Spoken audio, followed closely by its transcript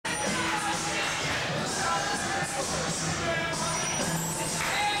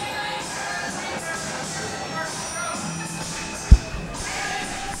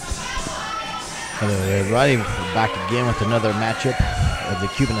Hello everybody, we're back again with another matchup of the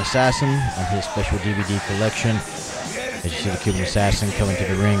Cuban Assassin on his special DVD collection. As you see, the Cuban Assassin coming to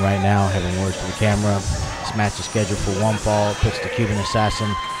the ring right now, having words to the camera. This match is scheduled for one fall. Puts the Cuban Assassin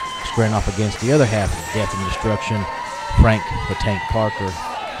squaring off against the other half of Death and Destruction, Frank the Tank Parker.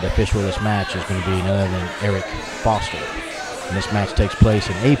 The official of this match is going to be none other than Eric Foster. And this match takes place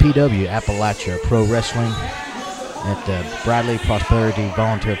in APW, Appalachia Pro Wrestling, at the Bradley Prosperity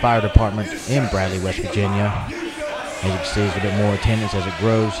Volunteer Fire Department in Bradley, West Virginia. As you can see, there's a bit more attendance as it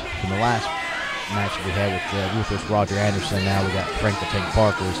grows from the last match we had with Ruthless Roger Anderson. Now we got Frank the Tank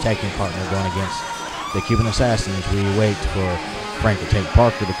Parker, his tag team partner, going against the Cuban Assassin as we wait for Frank the Tank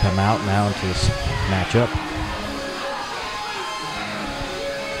Parker to come out now into this matchup.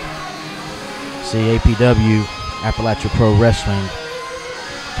 See, APW, Appalachia Pro Wrestling,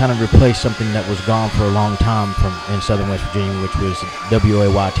 kind of replaced something that was gone for a long time in Southern West Virginia, which was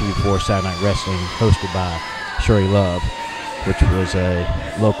WAY TV4 Saturday Night Wrestling, hosted by Sherry Love, which was a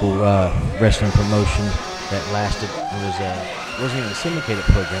local wrestling promotion that lasted. It wasn't even a syndicated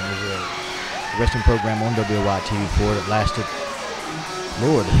program. It was a wrestling program on WAY TV4 that lasted,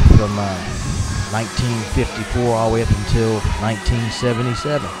 Lord, from 1954 all the way up until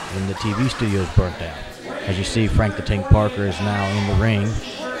 1977 when the TV studios burnt down. As you see, Frank the Tank Parker is now in the ring,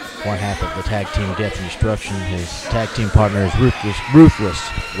 one half of the tag team Death and Destruction. His tag team partner is Ruthless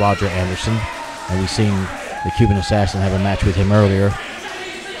Roger Anderson, and we've seen the Cuban Assassin have a match with him earlier.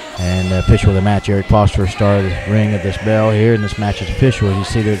 And the official of the match, Eric Foster, started the ring of this bell here, and this match is official. As you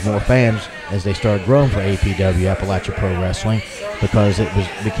see, there's more fans as they started growing for APW, Appalachia Pro Wrestling, because it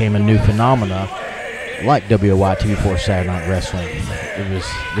became a new phenomena like WAY TV4 Saturday Night Wrestling. It was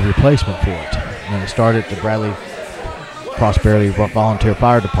the replacement for it. And it started at the Bradley Prosperity Volunteer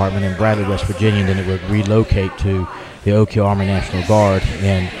Fire Department in Bradley, West Virginia, and then it would relocate to the Oak Hill Army National Guard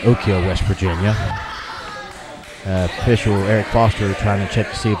in Oak Hill, West Virginia. Official Eric Foster trying to check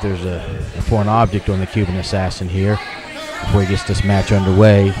to see if there's a foreign object on the Cuban Assassin here before he gets this match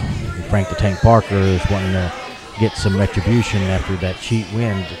underway. And Frank the Tank Parker is wanting to get some retribution after that cheat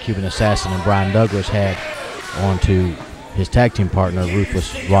win the Cuban Assassin and Brian Douglas had onto his tag team partner,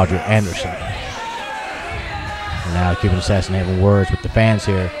 Ruthless Roger Anderson. And now Cuban Assassin having words with the fans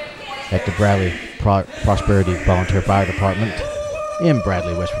here at the Bradley Prosperity Volunteer Fire Department in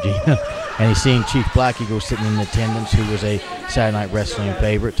Bradley, West Virginia. And he's seeing Chief Black Eagle sitting in attendance, who was a Saturday Night Wrestling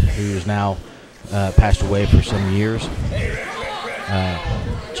favorite, who is now passed away for some years.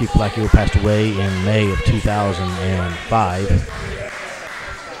 Chief Black Eagle passed away in May of 2005.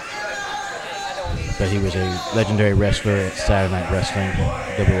 But he was a legendary wrestler at Saturday Night Wrestling,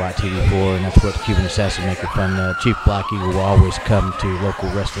 WAY TV4, and that's what the Cuban Assassin make it fun. Chief Black Eagle will always come to local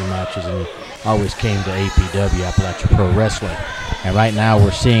wrestling matches, and he always came to APW, Appalachia Pro Wrestling. And right now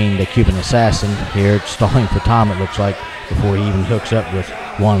we're seeing the Cuban Assassin here stalling for time, it looks like, before he even hooks up with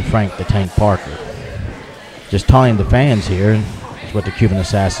one Frank the Tank Parker. Just taunting the fans here, and that's what the Cuban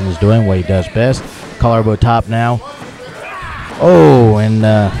Assassin is doing, what he does best. Collar elbow top now. Oh, and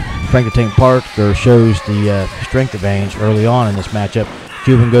Frank the Tank Parker shows the strength advantage early on in this matchup.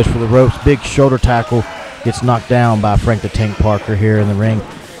 Cuban goes for the ropes, big shoulder tackle, gets knocked down by Frank the Tank Parker here in the ring.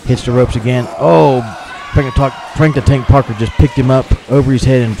 Hits the ropes again. Oh, Frank the Tank Parker just picked him up over his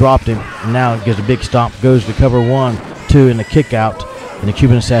head and dropped him. And now he gives a big stomp, goes to cover 1, 2 in the kick out. And the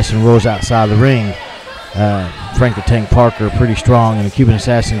Cuban Assassin rolls outside the ring. Frank the Tank Parker pretty strong, and the Cuban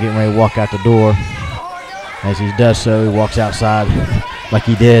Assassin getting ready to walk out the door. As he does so, he walks outside like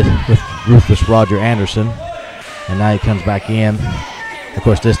he did with Ruthless Roger Anderson. And now he comes back in. Of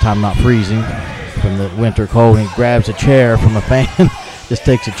course, this time not freezing from the winter cold. And he grabs a chair from a fan. Just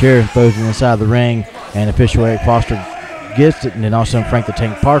takes a chair and throws it inside the ring. And official Eric Foster gets it. And then all of a sudden Frank the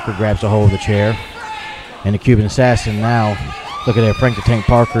Tank Parker grabs a hold of the chair. And the Cuban Assassin now, look at that, Frank the Tank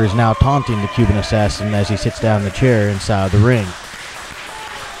Parker is now taunting the Cuban Assassin as he sits down in the chair inside the ring.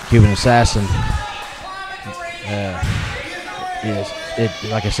 Cuban Assassin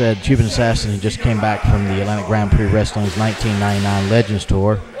like I said, Cuban Assassin, he just came back from the Atlantic Grand Prix Wrestling's 1999 Legends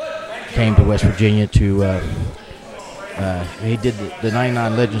Tour. Came to West Virginia to, he did the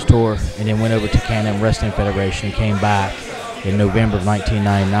 99 Legends Tour and then went over to Can-Am Wrestling Federation and came back in November of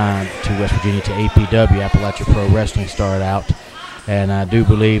 1999 to West Virginia to APW, Appalachia Pro Wrestling, started out. And I do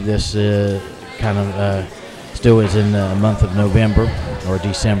believe this still is in the month of November or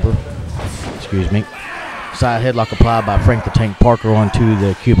December, excuse me. Side headlock applied by Frank the Tank Parker onto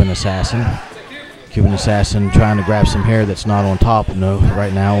the Cuban Assassin. Cuban Assassin trying to grab some hair that's not on top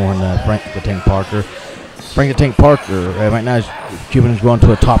right now on Frank the Tank Parker. Frank the Tank Parker, right now, Cuban is going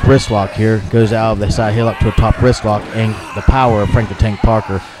to a top wrist lock here. Goes out of the side heel up to a top wrist lock, and the power of Frank the Tank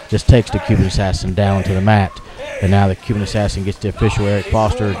Parker just takes the Cuban Assassin down to the mat. And now the Cuban Assassin gets the official Eric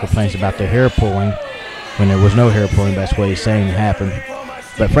Foster, complains about the hair pulling when there was no hair pulling. That's what he's saying happened.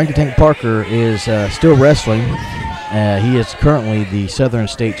 But Frank the Tank Parker is still wrestling. He is currently the Southern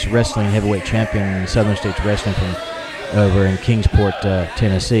States Wrestling Heavyweight Champion in Southern States Wrestling from over in Kingsport,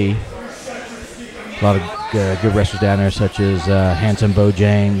 Tennessee. A lot of good wrestlers down there, such as Handsome Bo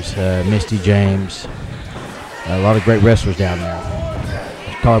James, Misty James. A lot of great wrestlers down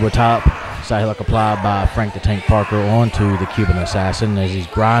there. Collar top, side hook applied by Frank the Tank Parker onto the Cuban Assassin as he's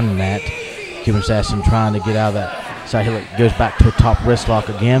grinding that. Cuban Assassin trying to get out of that side hook, goes back to a top wrist lock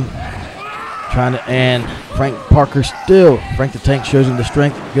again. And Frank Parker still, Frank the Tank shows him the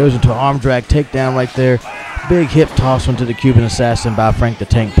strength, goes into an arm drag takedown right there. Big hip toss onto the Cuban Assassin by Frank the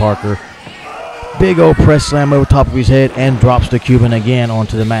Tank Parker. Big old press slam over top of his head and drops the Cuban again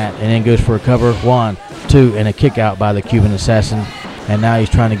onto the mat, and then goes for a cover. 1, 2, and a kick out by the Cuban Assassin. And now he's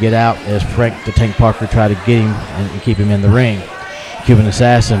trying to get out as Frank the Tank Parker tried to get him and keep him in the ring. Cuban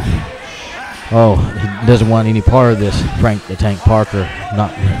Assassin, he doesn't want any part of this Frank the Tank Parker,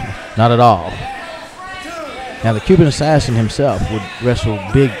 not at all. Now the Cuban Assassin himself would wrestle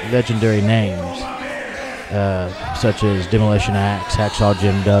big legendary names such as Demolition Axe, Hacksaw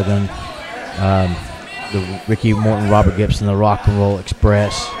Jim Duggan, the Ricky Morton, Robert Gibson, the Rock and Roll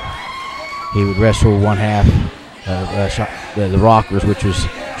Express. He would wrestle one half the Rockers, which was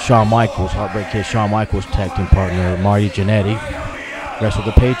Shawn Michaels, Heartbreak Kid Shawn Michaels' tag team partner, Marty Jannetty. Wrestled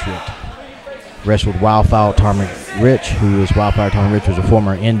the Patriot. Wrestled Wildfire Tommy Rich, who is Wildfire Tommy Rich was a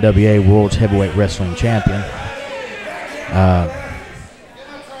former NWA World's Heavyweight Wrestling Champion.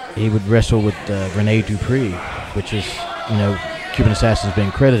 He would wrestle with Rene Dupree, which is, Cuban Assassin's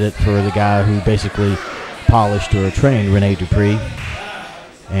been credited for the guy who basically polished or trained Rene Dupree.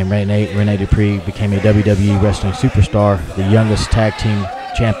 And Rene Dupree became a WWE wrestling superstar, the youngest tag team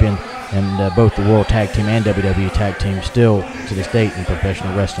champion, and both the World Tag Team and WWE Tag Team still to this date in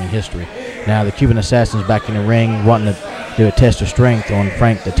professional wrestling history. Now the Cuban Assassin's back in the ring, wanting to do a test of strength on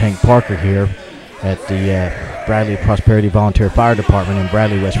Frank the Tank Parker here at the Bradley Prosperity Volunteer Fire Department in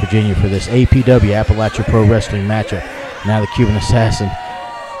Bradley, West Virginia for this APW, Appalachia Pro Wrestling matchup. Now the Cuban Assassin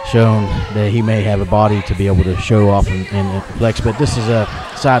shown that he may have a body to be able to show off and flex, but this is a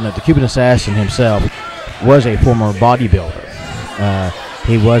side note. The Cuban Assassin himself was a former bodybuilder.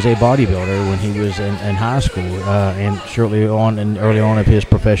 He was a bodybuilder when he was in high school and early on of his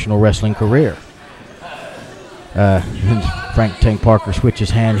professional wrestling career. Frank Tank Parker switches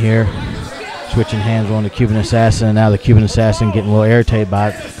hand here, switching hands on the Cuban Assassin, and now the Cuban Assassin getting a little irritated by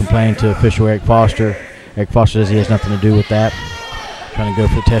it, complaining to official Eric Foster. Eric Foster says he has nothing to do with that. Trying to go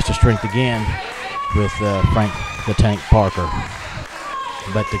for the test of strength again with Frank the Tank Parker.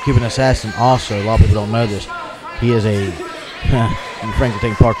 But the Cuban Assassin also, a lot of people don't know this, he is a Frank the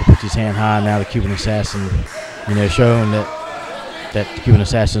Tank Parker puts his hand high. Now the Cuban Assassin, showing that the Cuban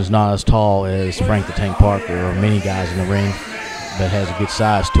Assassin is not as tall as Frank the Tank Parker or many guys in the ring, but has a good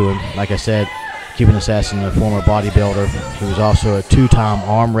size to him. Like I said, Cuban Assassin, a former bodybuilder. He was also a 2-time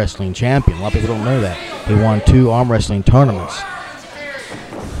arm wrestling champion. A lot of people don't know that. He won 2 arm wrestling tournaments.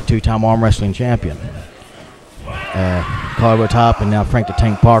 2-time arm wrestling champion. Collar top, and now Frank the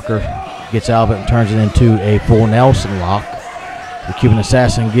Tank Parker gets out of it and turns it into a full Nelson lock. The Cuban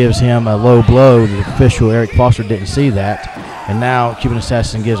Assassin gives him a low blow. The official Eric Foster didn't see that. And now Cuban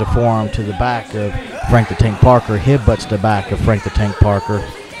Assassin gives a forearm to the back of Frank the Tank Parker, headbutts the back of Frank the Tank Parker,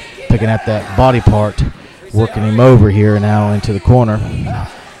 picking at that body part, working him over here now into the corner.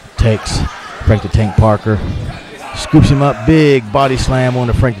 Takes Frank the Tank Parker, scoops him up, big body slam on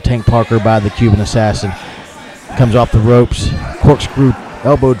the Frank the Tank Parker by the Cuban Assassin. Comes off the ropes, corkscrew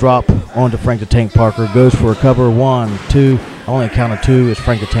elbow drop onto Frank the Tank Parker, goes for a cover. 1, 2, only a count of 2 as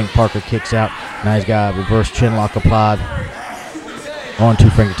Frank the Tank Parker kicks out. Now he's got a reverse chin lock applied onto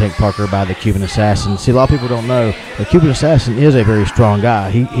Frank the Tank Parker by the Cuban Assassin. See, a lot of people don't know the Cuban Assassin is a very strong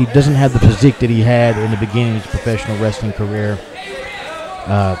guy. He doesn't have the physique that he had in the beginning of his professional wrestling career,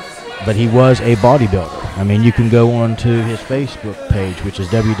 but he was a bodybuilder. I mean, you can go on to his Facebook page, which is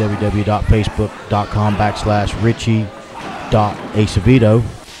www.facebook.com/Richie.Acevedo,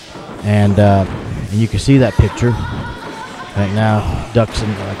 and you can see that picture. Right now,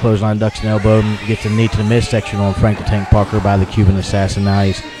 clothesline ducks and elbow, gets a knee to the midsection on Frank the Tank Parker by the Cuban Assassin. Now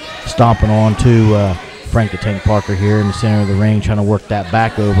he's stomping on to Frank the Tank Parker here in the center of the ring, trying to work that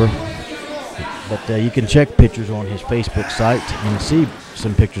back over. But you can check pictures on his Facebook site and see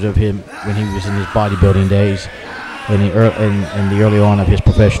some pictures of him when he was in his bodybuilding days in the early on of his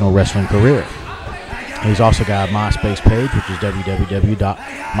professional wrestling career. He's also got a MySpace page, which is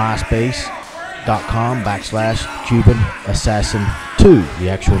www.myspace.com/Cuban Assassin 2, the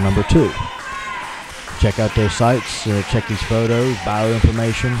actual number 2. Check out those sites, check these photos, bio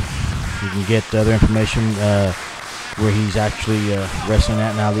information. You can get other information where he's actually wrestling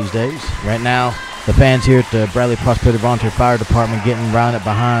at now these days. Right now, the fans here at the Bradley Prosperity Volunteer Fire Department getting rounded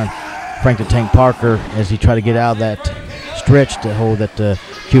behind Frank the Tank Parker as he tried to get out of that stretch to hold that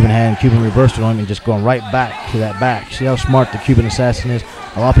Cuban had, and Cuban reversed it on him and just going right back to that back. See how smart the Cuban Assassin is?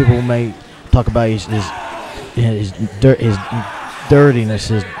 A lot of people may talk about his dirtiness,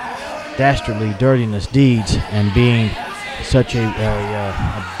 his dastardly dirtiness deeds, and being such a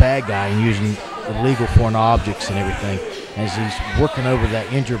bad guy and using illegal foreign objects and everything, as he's working over that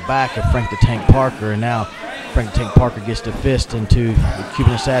injured back of Frank the Tank Parker. And now Frank the Tank Parker gets the fist into the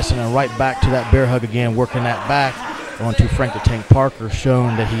Cuban Assassin and right back to that bear hug again, working that back onto Frank the Tank Parker,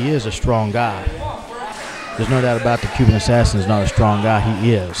 showing that he is a strong guy. There's no doubt about the Cuban Assassin is not a strong guy.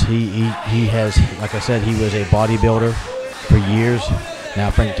 He is. He has, like I said, he was a bodybuilder for years. Now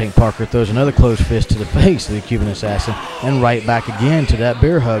Frank the Tank Parker throws another closed fist to the face of the Cuban Assassin and right back again to that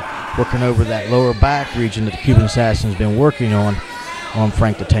bear hug, working over that lower back region that the Cuban Assassin has been working on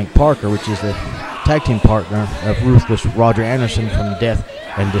Frank the Tank Parker, which is the tag team partner of Ruthless Roger Anderson from Death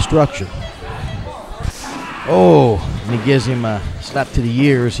and Destruction. Oh, and he gives him a slap to the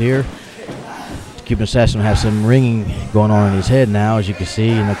ears here. The Cuban Assassin will have some ringing going on in his head now, as you can see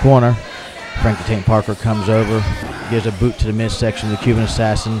in the corner. Frank the Tank Parker comes over, gives a boot to the midsection of the Cuban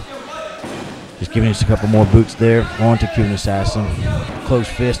Assassin. Just giving us a couple more boots there onto Cuban Assassin. Close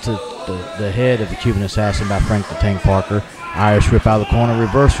fist to the head of the Cuban Assassin by Frank the Tank Parker. Irish whip out of the corner,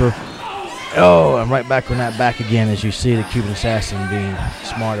 reversal. Oh, and right back on that back again, as you see the Cuban Assassin being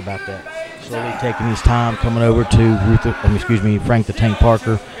smart about that. Slowly taking his time, coming over to Frank the Tank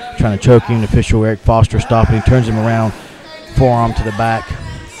Parker, trying to choke him. The official Eric Foster stopping him, turns him around, forearm to the back.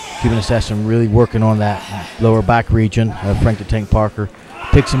 Cuban Assassin really working on that lower back region of Frank the Tank Parker.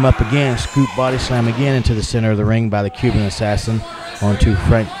 Picks him up again, scoop body slam again into the center of the ring by the Cuban Assassin onto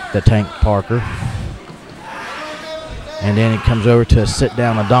Frank the Tank Parker. And then he comes over to a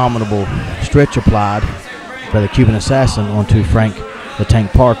sit-down abominable stretch applied by the Cuban Assassin onto Frank the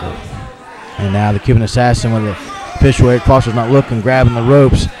Tank Parker. And now the Cuban Assassin, when the official Eric Foster's not looking, grabbing the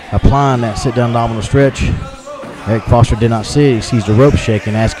ropes, applying that sit-down abdominal stretch. Eric Foster did not see it. He sees the rope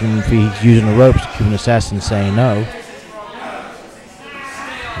shaking, asking him if he's using the ropes. The Cuban Assassin saying no.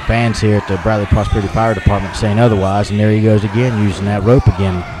 The fans here at the Bradley Prosperity Fire Department saying otherwise, and there he goes again, using that rope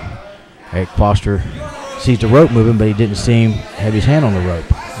again. Eric Foster sees the rope moving, but he didn't see him have his hand on the rope.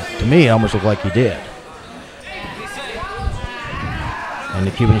 To me, it almost looked like he did. And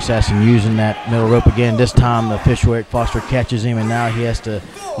the Cuban Assassin using that middle rope again. This time the official Eric Foster catches him, and now he has to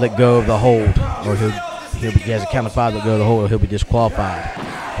let go of the hold, or he has a count of 5 to go to the hold, or he'll be disqualified.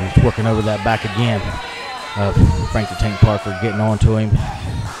 And he's working over that back again. Frank the Tank Parker getting on to him.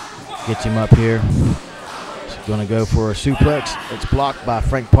 Gets him up here. He's going to go for a suplex. It's blocked by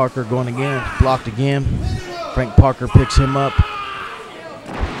Frank Parker going again. Blocked again. Frank Parker picks him up.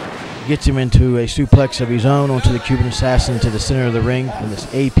 Gets him into a suplex of his own onto the Cuban Assassin to the center of the ring in this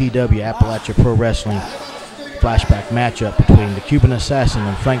APW, Appalachia Pro Wrestling flashback matchup between the Cuban Assassin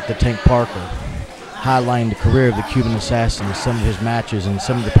and Frank the Tank Parker, highlighting the career of the Cuban Assassin in some of his matches and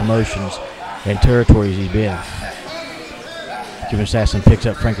some of the promotions and territories he's been. Cuban Assassin picks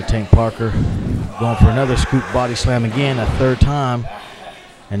up Frank the Tank Parker, going for another scoop body slam again, a third time,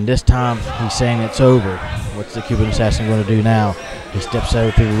 and this time he's saying it's over. What's the Cuban Assassin going to do now? He steps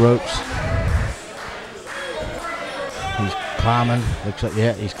over through the ropes. He's climbing. Looks like,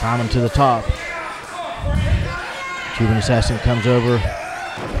 yeah, he's climbing to the top. Cuban Assassin comes over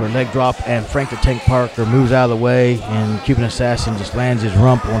for a leg drop, and Frank the Tank Parker moves out of the way, and Cuban Assassin just lands his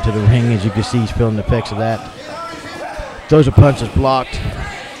rump onto the ring. As you can see, he's feeling the effects of that. Throws a punch that's blocked.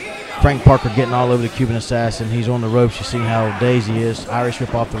 Frank Parker getting all over the Cuban Assassin. He's on the ropes. You see how dazed he is. Irish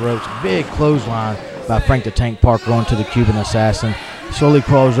whip off the ropes. Big clothesline by Frank the Tank Parker onto the Cuban Assassin. Slowly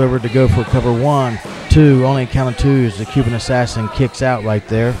crawls over to go for cover 1, 2. Only a count of 2 as the Cuban Assassin kicks out right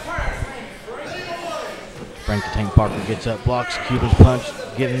there. Frank the Tank Parker gets up, blocks Cuban's punch,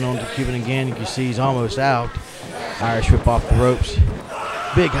 getting on to Cuban again. You can see he's almost out. Irish whip off the ropes.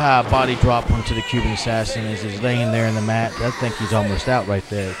 Big high body drop onto the Cuban Assassin as he's laying there in the mat. I think he's almost out right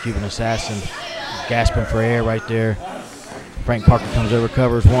there. Cuban Assassin gasping for air right there. Frank Parker comes over,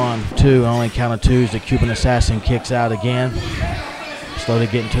 covers 1, 2, only count of 2 as the Cuban Assassin kicks out again. Slowly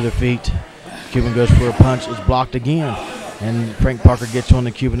getting to their feet. Cuban goes for a punch, it's blocked again. And Frank Parker gets on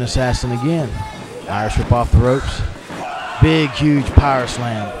the Cuban Assassin again. Irish whip off the ropes. Big, huge power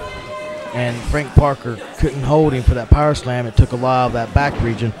slam. and Frank Parker couldn't hold him for that power slam. It took a lot of that back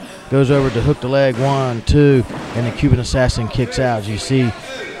region. Goes over to hook the leg, 1, 2, and the Cuban Assassin kicks out. As you see,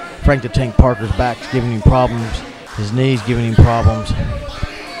 Frank the Tank Parker's back's giving him problems. His knee's giving him problems.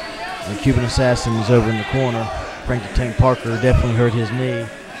 The Cuban Assassin is over in the corner. Frank the Tank Parker definitely hurt his knee.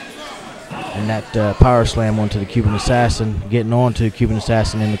 And that power slam onto the Cuban Assassin, getting on to Cuban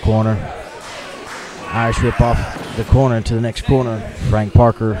Assassin in the corner. Irish whip off the corner into the next corner. Frank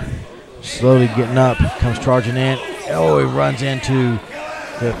Parker slowly getting up, comes charging in. Oh, he runs into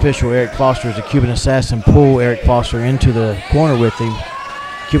the official, Eric Foster, as the Cuban Assassin pull Eric Foster into the corner with him.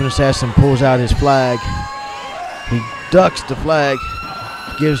 Cuban Assassin pulls out his flag. He ducks the flag,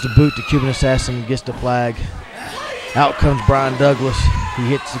 gives the boot to Cuban Assassin, gets the flag. Out comes Brian Douglas. He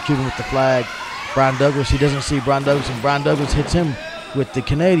hits the Cuban with the flag. Brian Douglas, he doesn't see Brian Douglas, and Brian Douglas hits him with the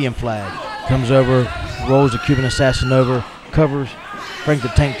Canadian flag. Comes over, rolls the Cuban Assassin over, covers Frank the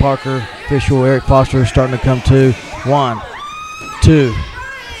Tank Parker. Official Eric Foster is starting to come to. 1, 2,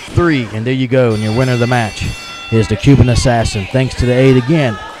 3, and there you go. And your winner of the match is the Cuban Assassin, thanks to the aid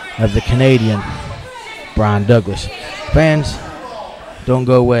again of the Canadian Brian Douglas. Fans, don't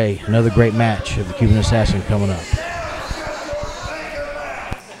go away. Another great match of the Cuban Assassin coming up.